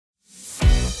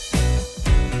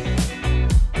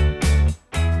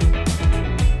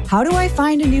How do I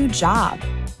find a new job?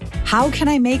 How can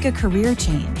I make a career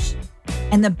change?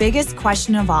 And the biggest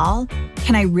question of all,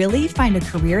 can I really find a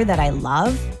career that I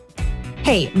love?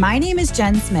 Hey, my name is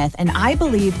Jen Smith, and I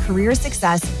believe career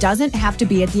success doesn't have to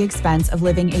be at the expense of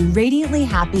living a radiantly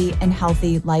happy and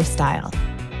healthy lifestyle.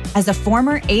 As a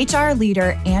former HR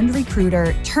leader and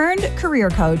recruiter turned career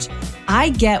coach,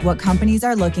 I get what companies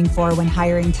are looking for when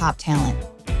hiring top talent.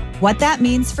 What that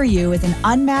means for you is an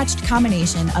unmatched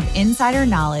combination of insider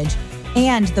knowledge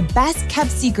and the best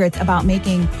kept secrets about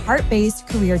making heart-based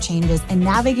career changes and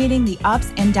navigating the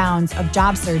ups and downs of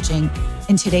job searching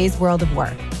in today's world of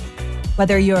work.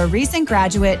 Whether you're a recent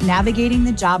graduate navigating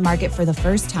the job market for the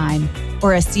first time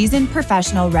or a seasoned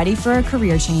professional ready for a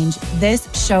career change, this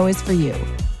show is for you.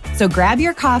 So grab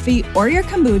your coffee or your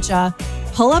kombucha,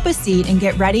 pull up a seat, and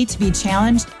get ready to be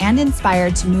challenged and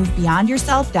inspired to move beyond your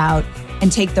self-doubt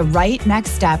and take the right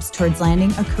next steps towards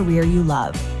landing a career you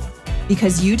love.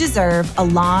 Because you deserve a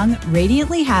long,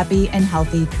 radiantly happy and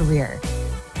healthy career.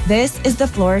 This is the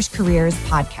Flourish Careers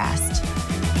Podcast.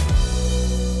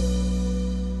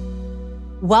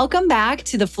 Welcome back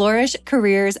to the Flourish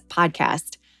Careers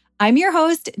Podcast. I'm your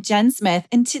host, Jen Smith,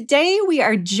 and today we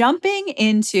are jumping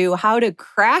into how to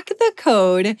crack the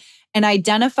code and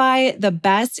identify the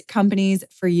best companies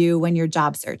for you when you're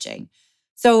job searching.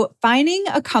 So finding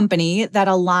a company that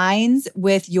aligns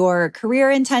with your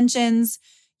career intentions,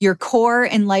 your core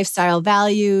and lifestyle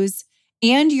values,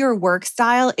 and your work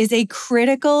style is a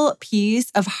critical piece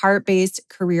of heart-based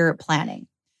career planning.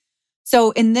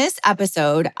 So in this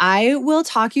episode, I will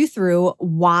talk you through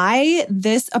why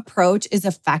this approach is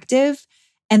effective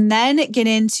and then get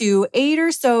into 8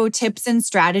 or so tips and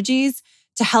strategies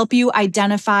to help you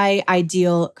identify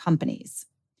ideal companies.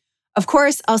 Of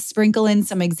course, I'll sprinkle in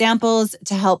some examples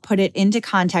to help put it into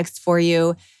context for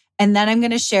you. And then I'm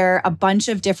going to share a bunch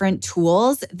of different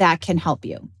tools that can help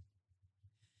you.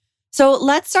 So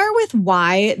let's start with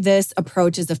why this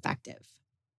approach is effective.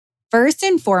 First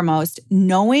and foremost,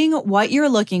 knowing what you're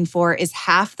looking for is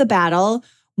half the battle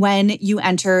when you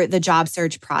enter the job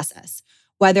search process.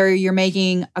 Whether you're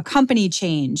making a company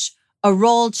change, a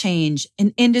role change,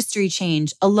 an industry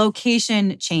change, a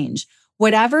location change,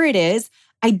 whatever it is,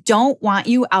 I don't want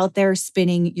you out there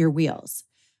spinning your wheels.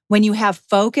 When you have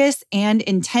focus and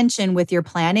intention with your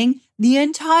planning, the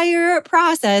entire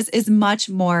process is much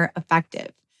more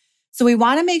effective. So we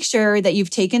want to make sure that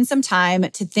you've taken some time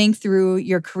to think through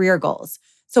your career goals.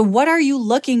 So what are you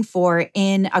looking for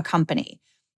in a company?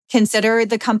 Consider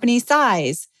the company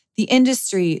size, the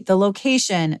industry, the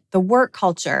location, the work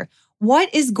culture.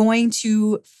 What is going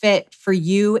to fit for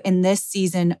you in this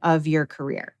season of your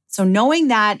career? So knowing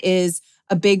that is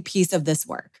a big piece of this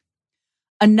work.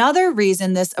 Another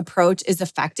reason this approach is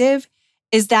effective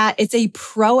is that it's a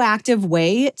proactive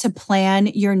way to plan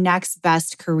your next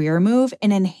best career move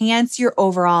and enhance your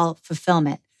overall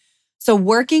fulfillment. So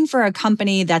working for a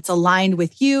company that's aligned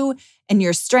with you and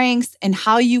your strengths and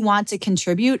how you want to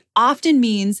contribute often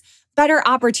means better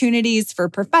opportunities for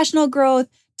professional growth,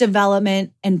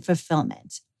 development, and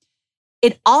fulfillment.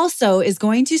 It also is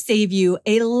going to save you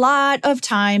a lot of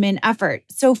time and effort.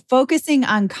 So focusing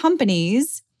on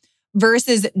companies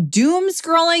versus doom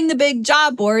scrolling the big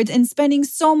job boards and spending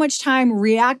so much time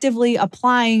reactively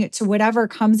applying to whatever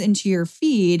comes into your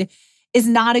feed is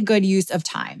not a good use of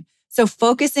time. So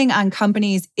focusing on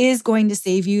companies is going to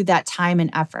save you that time and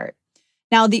effort.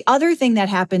 Now, the other thing that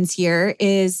happens here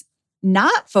is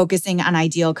not focusing on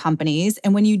ideal companies.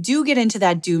 And when you do get into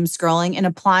that doom scrolling and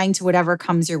applying to whatever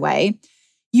comes your way,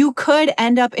 you could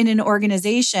end up in an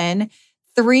organization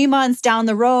 3 months down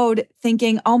the road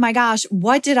thinking, oh my gosh,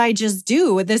 what did I just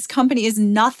do? This company is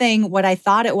nothing what I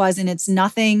thought it was, and it's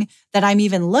nothing that I'm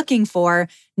even looking for.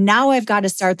 Now I've got to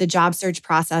start the job search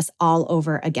process all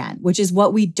over again, which is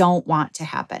what we don't want to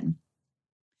happen.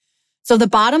 So the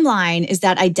bottom line is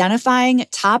that identifying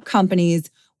top companies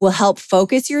will help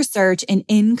focus your search and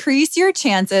increase your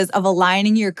chances of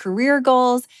aligning your career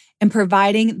goals and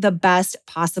providing the best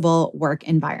possible work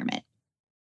environment.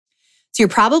 So you're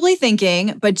probably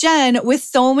thinking, but Jen, with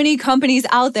so many companies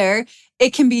out there,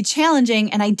 it can be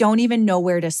challenging and I don't even know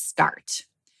where to start,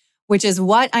 which is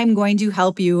what I'm going to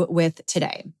help you with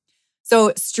today.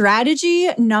 So strategy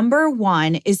number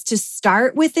 1 is to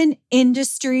start with an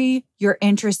industry you're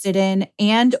interested in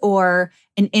and or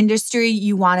an industry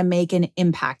you want to make an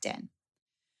impact in.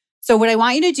 So what I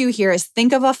want you to do here is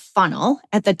think of a funnel.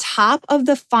 At the top of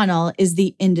the funnel is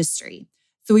the industry.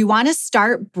 So we want to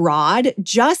start broad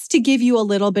just to give you a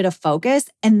little bit of focus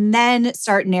and then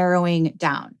start narrowing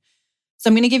down. So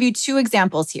I'm going to give you 2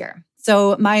 examples here.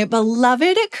 So my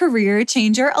beloved career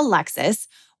changer, Alexis,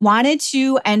 wanted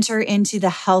to enter into the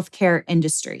healthcare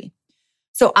industry.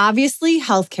 So obviously,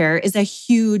 healthcare is a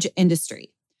huge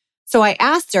industry. So I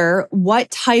asked her what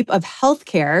type of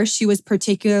healthcare she was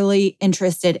particularly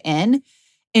interested in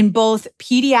both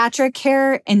pediatric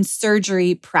care and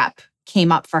surgery prep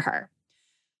came up for her.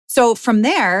 So from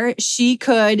there, she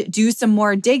could do some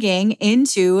more digging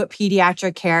into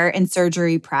pediatric care and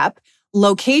surgery prep.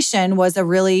 Location was a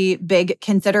really big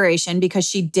consideration because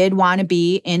she did want to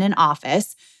be in an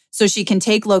office. So she can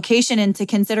take location into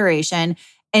consideration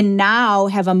and now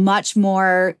have a much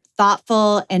more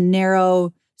thoughtful and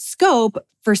narrow scope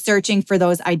for searching for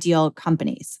those ideal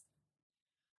companies.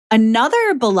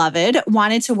 Another beloved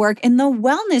wanted to work in the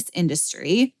wellness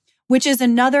industry, which is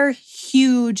another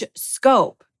huge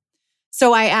scope.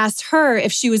 So I asked her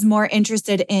if she was more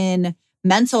interested in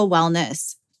mental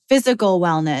wellness, physical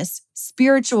wellness,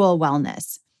 spiritual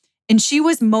wellness. And she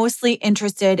was mostly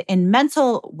interested in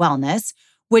mental wellness,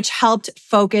 which helped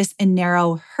focus and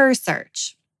narrow her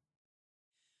search.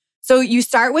 So you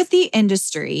start with the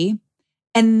industry,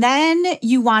 and then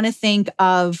you want to think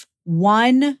of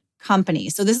one company.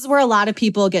 So this is where a lot of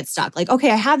people get stuck. Like,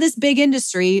 okay, I have this big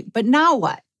industry, but now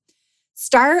what?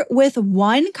 Start with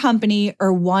one company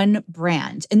or one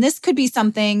brand. And this could be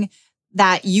something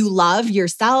that you love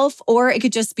yourself, or it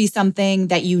could just be something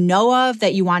that you know of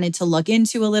that you wanted to look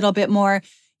into a little bit more.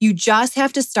 You just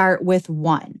have to start with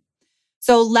one.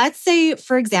 So let's say,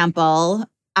 for example,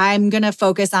 I'm going to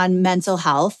focus on mental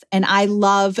health and I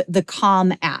love the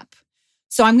Calm app.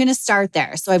 So I'm going to start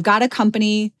there. So I've got a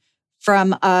company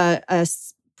from a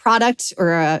product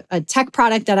or a tech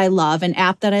product that I love, an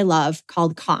app that I love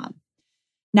called Calm.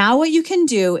 Now what you can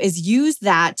do is use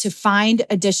that to find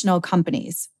additional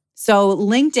companies. So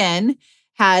LinkedIn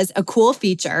has a cool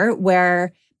feature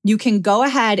where you can go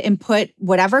ahead and put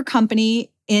whatever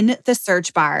company in the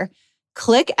search bar,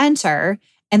 click enter,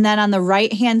 and then on the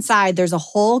right-hand side, there's a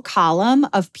whole column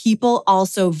of people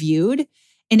also viewed,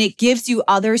 and it gives you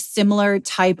other similar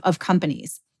type of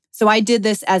companies. So I did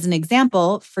this as an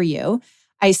example for you.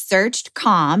 I searched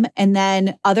Calm, and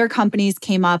then other companies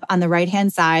came up on the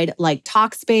right-hand side like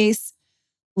Talkspace,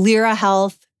 Lyra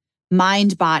Health,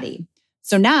 MindBody.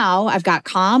 So now I've got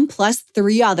Calm plus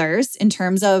 3 others in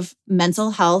terms of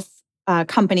mental health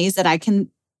companies that I can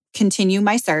continue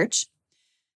my search.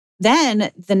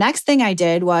 Then the next thing I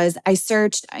did was I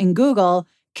searched in Google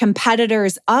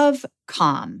competitors of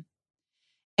Calm.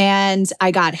 And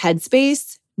I got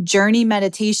Headspace, Journey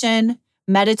Meditation,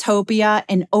 Meditopia,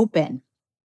 and Open.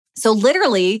 So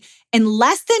literally in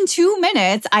less than 2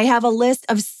 minutes, I have a list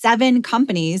of 7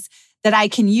 companies that I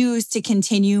can use to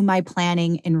continue my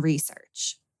planning and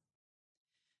research.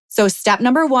 So step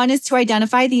number 1 is to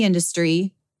identify the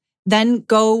industry, then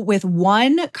go with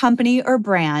one company or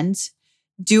brand,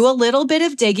 do a little bit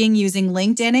of digging using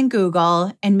LinkedIn and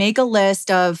Google, and make a list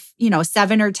of,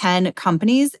 7 or 10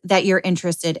 companies that you're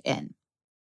interested in.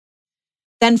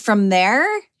 Then from there,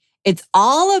 it's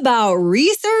all about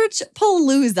research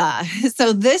palooza.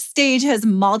 So this stage has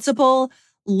multiple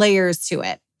layers to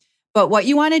it. But what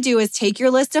you want to do is take your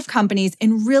list of companies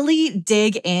and really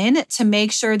dig in to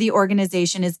make sure the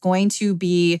organization is going to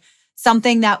be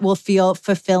something that will feel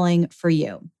fulfilling for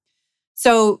you.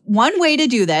 So one way to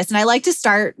do this, and I like to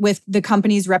start with the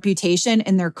company's reputation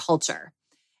and their culture.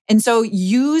 And so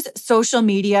use social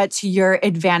media to your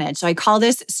advantage. So I call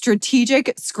this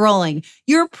strategic scrolling.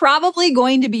 You're probably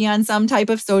going to be on some type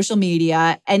of social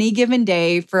media any given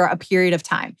day for a period of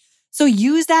time. So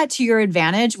use that to your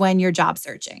advantage when you're job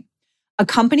searching. A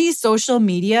company's social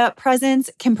media presence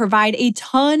can provide a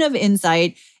ton of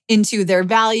insight into their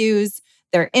values,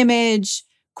 their image,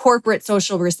 corporate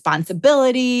social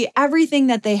responsibility, everything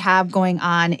that they have going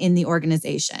on in the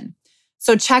organization.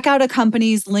 So check out a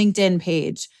company's LinkedIn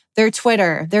page, their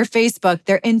Twitter, their Facebook,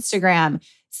 their Instagram.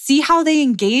 See how they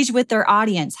engage with their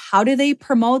audience. How do they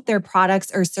promote their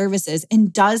products or services?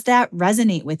 And does that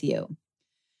resonate with you?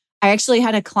 I actually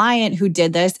had a client who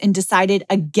did this and decided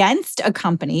against a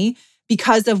company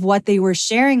because of what they were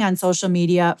sharing on social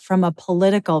media from a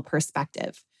political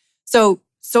perspective. So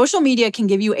social media can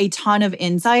give you a ton of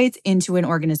insights into an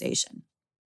organization.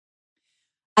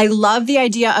 I love the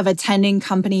idea of attending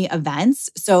company events.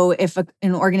 So if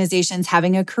an organization's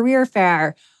having a career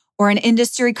fair or an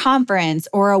industry conference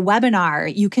or a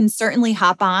webinar, you can certainly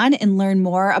hop on and learn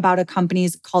more about a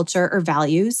company's culture or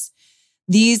values.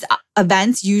 These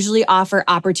events usually offer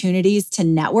opportunities to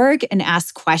network and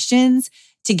ask questions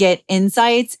to get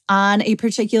insights on a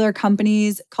particular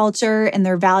company's culture and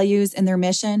their values and their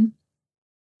mission.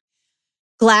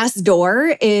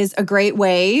 Glassdoor is a great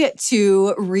way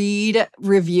to read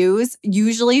reviews,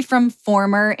 usually from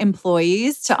former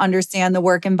employees, to understand the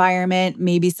work environment,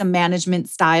 maybe some management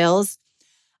styles.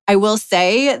 I will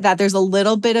say that there's a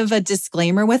little bit of a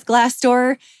disclaimer with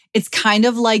Glassdoor. It's kind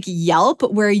of like Yelp,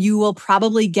 where you will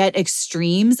probably get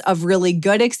extremes of really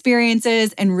good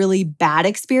experiences and really bad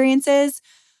experiences.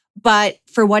 But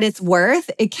for what it's worth,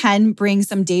 it can bring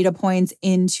some data points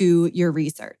into your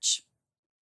research.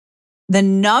 The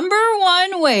number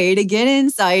one way to get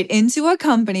insight into a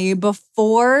company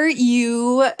before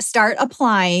you start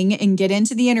applying and get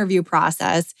into the interview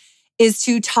process is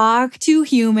to talk to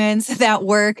humans that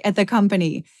work at the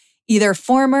company, either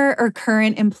former or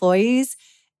current employees.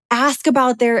 Ask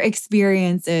about their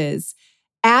experiences.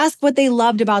 Ask what they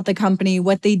loved about the company,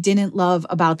 what they didn't love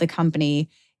about the company.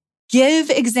 Give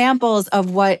examples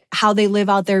of how they live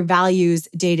out their values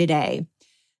day to day.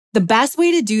 The best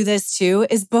way to do this too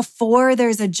is before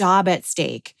there's a job at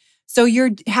stake. So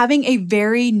you're having a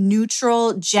very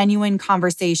neutral, genuine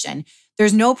conversation.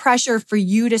 There's no pressure for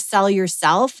you to sell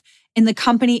yourself, and the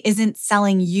company isn't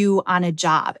selling you on a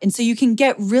job. And so you can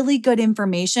get really good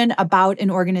information about an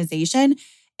organization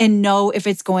and know if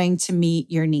it's going to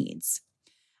meet your needs.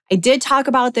 I did talk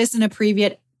about this in a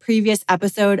previous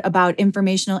episode about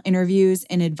informational interviews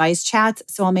and advice chats,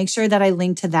 so I'll make sure that I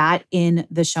link to that in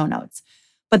the show notes.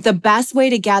 But the best way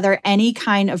to gather any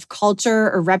kind of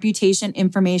culture or reputation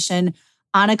information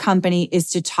on a company is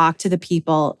to talk to the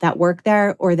people that work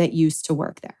there or that used to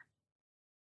work there.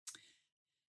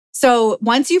 So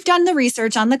once you've done the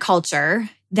research on the culture,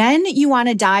 then you want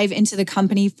to dive into the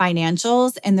company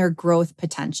financials and their growth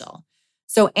potential.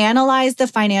 So analyze the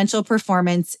financial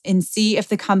performance and see if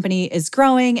the company is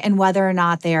growing and whether or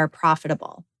not they are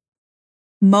profitable.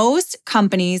 Most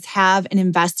companies have an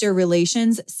investor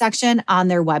relations section on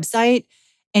their website,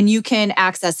 and you can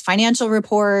access financial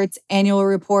reports, annual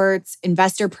reports,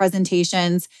 investor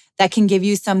presentations that can give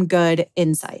you some good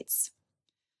insights.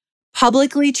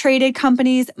 Publicly traded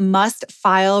companies must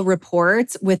file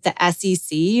reports with the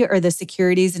SEC or the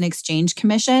Securities and Exchange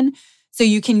Commission, so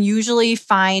you can usually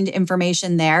find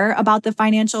information there about the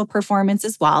financial performance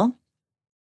as well.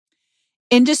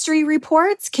 Industry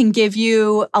reports can give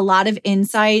you a lot of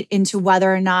insight into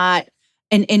whether or not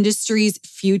an industry's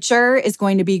future is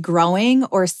going to be growing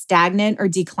or stagnant or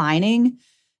declining.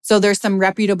 So there's some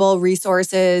reputable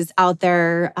resources out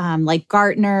there like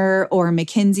Gartner or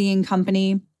McKinsey and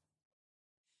Company.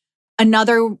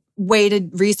 Another way to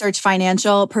research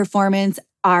financial performance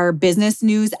are business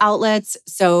news outlets.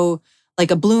 So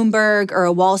like a Bloomberg or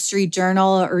a Wall Street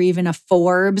Journal or even a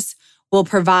Forbes will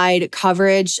provide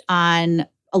coverage on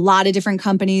a lot of different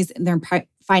companies and their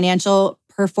financial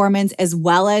performance, as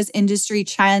well as industry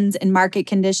trends and market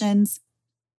conditions.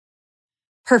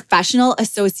 Professional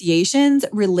associations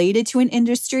related to an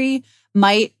industry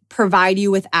might provide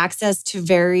you with access to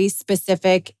very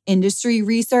specific industry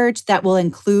research that will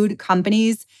include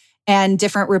companies and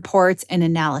different reports and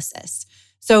analysis.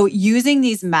 So using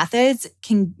these methods,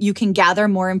 you can gather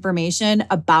more information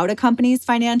about a company's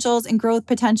financials and growth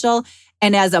potential.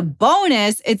 And as a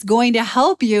bonus, it's going to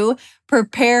help you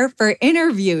prepare for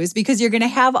interviews because you're going to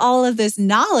have all of this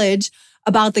knowledge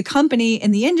about the company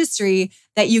and the industry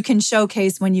that you can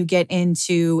showcase when you get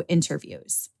into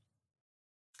interviews.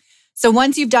 So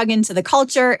once you've dug into the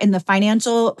culture and the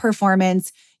financial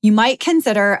performance, you might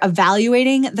consider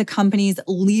evaluating the company's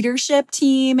leadership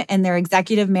team and their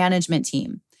executive management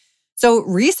team. So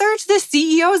research the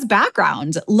CEO's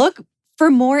background. Look for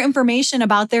more information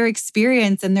about their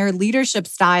experience and their leadership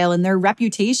style and their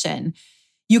reputation.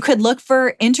 You could look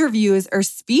for interviews or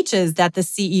speeches that the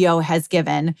CEO has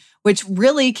given, which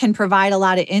really can provide a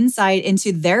lot of insight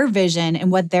into their vision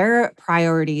and what their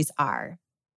priorities are.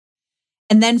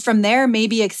 And then from there,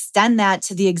 maybe extend that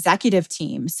to the executive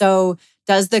team. So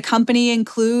does the company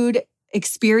include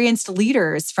experienced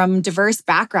leaders from diverse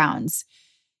backgrounds?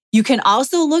 You can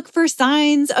also look for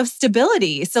signs of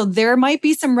stability. So there might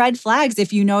be some red flags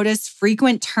if you notice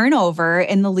frequent turnover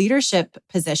in the leadership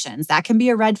positions. That can be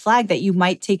a red flag that you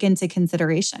might take into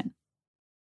consideration.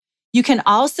 You can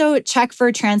also check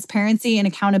for transparency and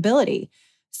accountability.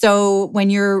 So when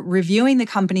you're reviewing the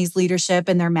company's leadership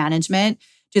and their management,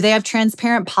 do they have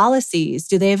transparent policies?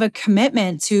 Do they have a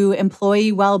commitment to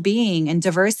employee well-being and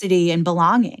diversity and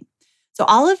belonging? So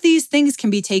all of these things can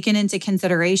be taken into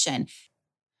consideration.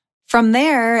 From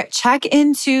there, check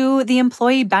into the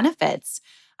employee benefits.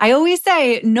 I always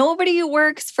say nobody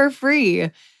works for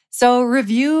free. So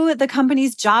review the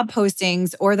company's job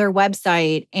postings or their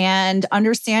website and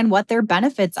understand what their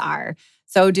benefits are.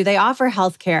 So do they offer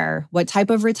healthcare? What type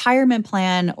of retirement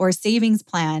plan or savings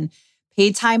plan?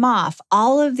 paid time off.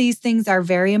 All of these things are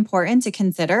very important to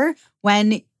consider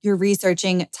when you're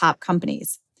researching top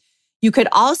companies. You could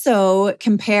also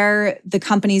compare the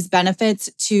company's benefits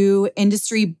to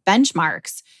industry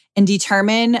benchmarks and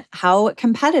determine how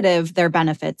competitive their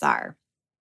benefits are.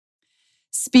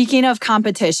 Speaking of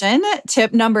competition,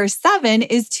 tip number 7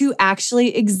 is to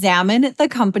actually examine the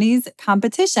company's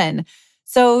competition.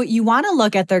 So you want to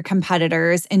look at their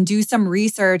competitors and do some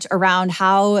research around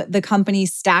how the company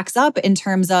stacks up in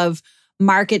terms of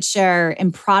market share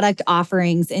and product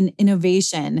offerings and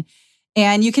innovation.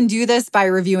 And you can do this by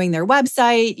reviewing their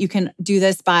website. You can do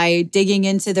this by digging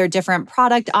into their different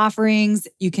product offerings.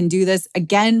 You can do this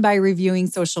again by reviewing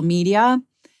social media.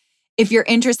 If you're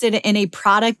interested in a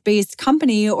product-based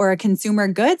company or a consumer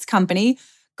goods company,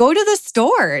 go to the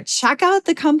store. Check out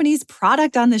the company's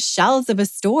product on the shelves of a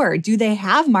store. Do they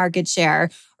have market share,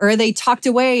 or are they tucked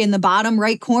away in the bottom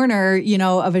right corner,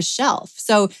 of a shelf?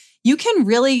 So you can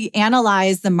really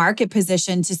analyze the market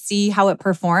position to see how it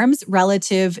performs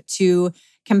relative to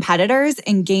competitors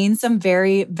and gain some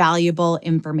very valuable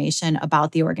information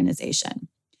about the organization.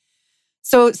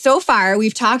 So far,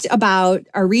 we've talked about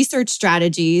our research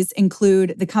strategies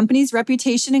include the company's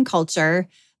reputation and culture,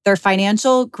 their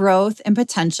financial growth and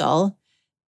potential,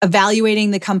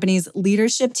 evaluating the company's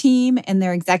leadership team and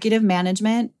their executive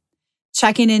management,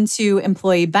 checking into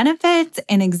employee benefits,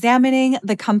 and examining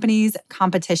the company's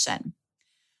competition.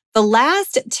 The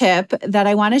last tip that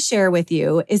I want to share with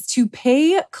you is to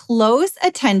pay close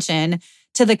attention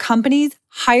to the company's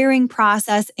hiring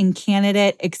process and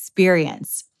candidate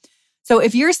experience. So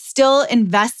if you're still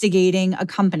investigating a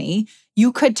company,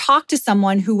 you could talk to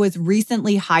someone who was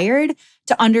recently hired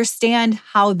to understand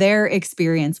how their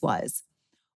experience was.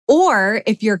 Or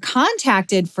if you're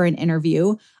contacted for an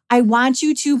interview, I want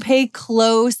you to pay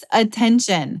close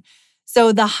attention.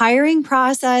 So the hiring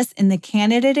process and the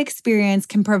candidate experience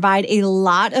can provide a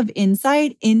lot of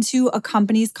insight into a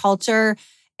company's culture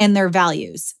and their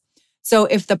values. So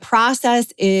if the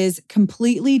process is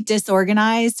completely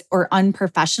disorganized or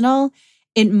unprofessional,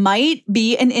 it might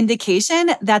be an indication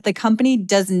that the company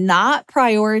does not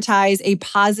prioritize a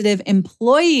positive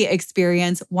employee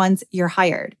experience once you're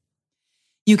hired.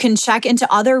 You can check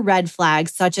into other red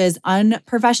flags such as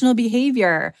unprofessional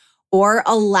behavior or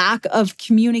a lack of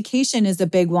communication is a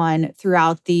big one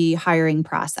throughout the hiring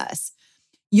process.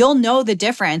 You'll know the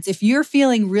difference if you're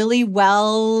feeling really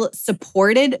well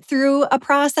supported through a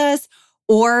process,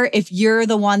 or if you're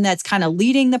the one that's kind of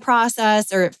leading the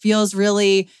process, or it feels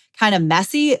really kind of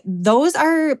messy. Those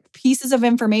are pieces of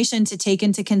information to take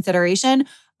into consideration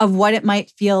of what it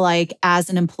might feel like as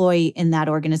an employee in that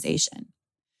organization.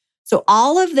 So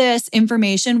all of this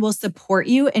information will support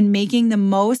you in making the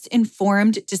most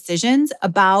informed decisions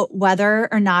about whether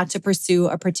or not to pursue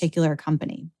a particular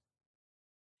company.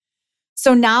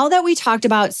 So now that we talked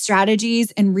about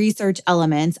strategies and research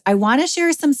elements, I want to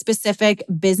share some specific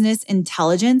business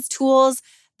intelligence tools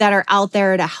that are out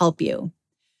there to help you.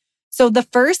 So the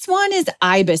first one is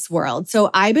IBISWorld. So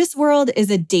IBISWorld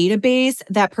is a database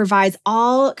that provides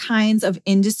all kinds of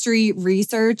industry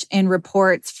research and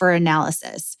reports for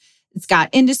analysis. It's got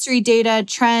industry data,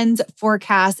 trends,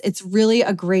 forecasts. It's really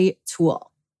a great tool.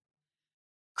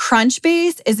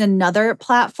 Crunchbase is another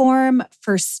platform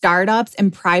for startups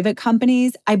and private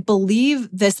companies. I believe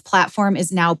this platform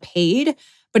is now paid,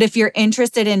 but if you're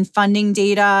interested in funding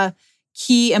data,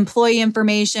 key employee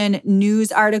information,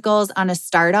 news articles on a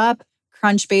startup,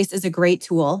 Crunchbase is a great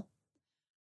tool.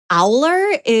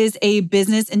 Owler is a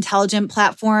business intelligence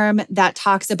platform that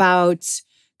talks about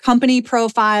company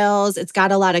profiles. It's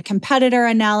got a lot of competitor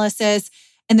analysis.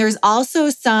 And there's also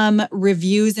some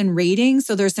reviews and ratings.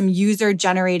 So there's some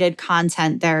user-generated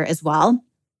content there as well.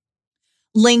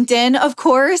 LinkedIn, of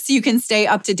course, you can stay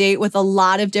up to date with a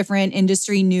lot of different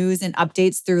industry news and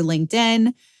updates through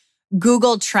LinkedIn.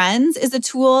 Google Trends is a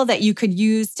tool that you could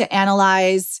use to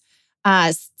analyze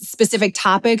specific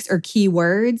topics or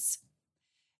keywords.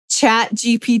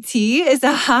 ChatGPT is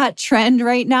a hot trend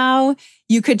right now.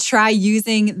 You could try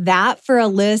using that for a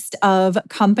list of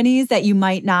companies that you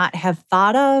might not have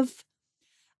thought of.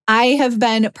 I have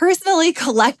been personally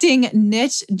collecting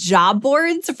niche job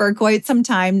boards for quite some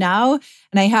time now,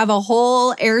 and I have a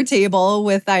whole Airtable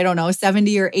with,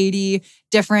 70 or 80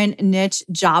 different niche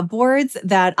job boards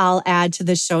that I'll add to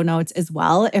the show notes as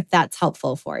well, if that's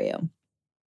helpful for you.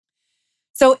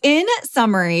 So in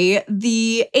summary,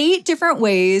 the 8 different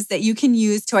ways that you can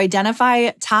use to identify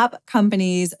top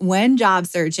companies when job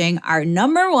searching are: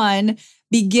 number 1,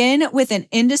 begin with an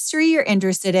industry you're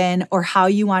interested in or how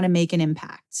you want to make an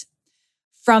impact.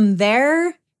 From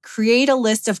there, create a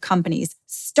list of companies.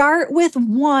 Start with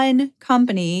one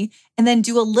company and then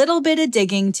do a little bit of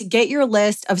digging to get your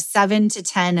list of 7 to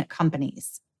 10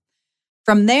 companies.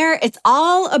 From there, it's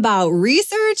all about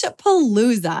research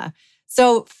palooza.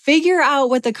 So figure out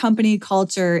what the company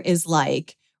culture is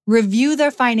like, review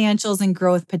their financials and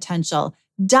growth potential,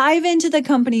 dive into the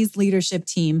company's leadership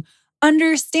team,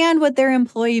 understand what their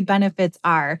employee benefits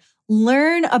are,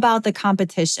 learn about the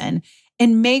competition,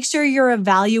 and make sure you're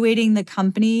evaluating the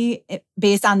company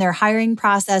based on their hiring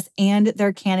process and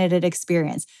their candidate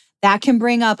experience. That can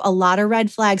bring up a lot of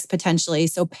red flags potentially,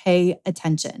 so pay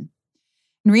attention.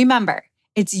 And remember,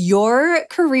 it's your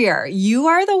career. You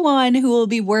are the one who will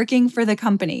be working for the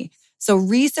company. So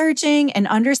researching and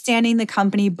understanding the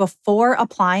company before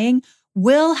applying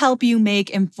will help you make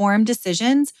informed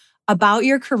decisions about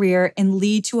your career and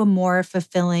lead to a more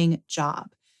fulfilling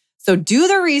job. So do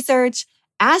the research,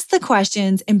 ask the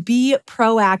questions, and be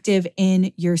proactive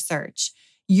in your search.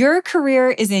 Your career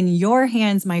is in your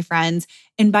hands, my friends.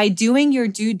 And by doing your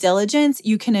due diligence,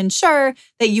 you can ensure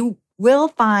that you will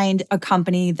find a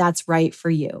company that's right for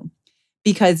you,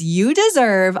 because you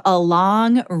deserve a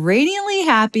long, radiantly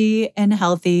happy, and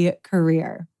healthy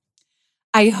career.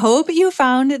 I hope you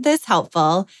found this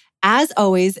helpful. As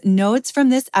always, notes from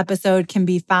this episode can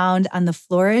be found on the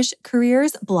Flourish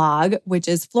Careers blog, which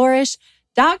is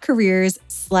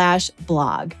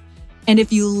flourish.careers/blog. And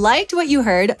if you liked what you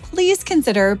heard, please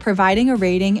consider providing a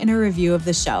rating and a review of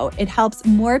the show. It helps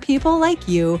more people like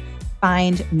you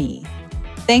find me.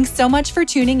 Thanks so much for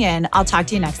tuning in. I'll talk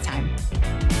to you next time.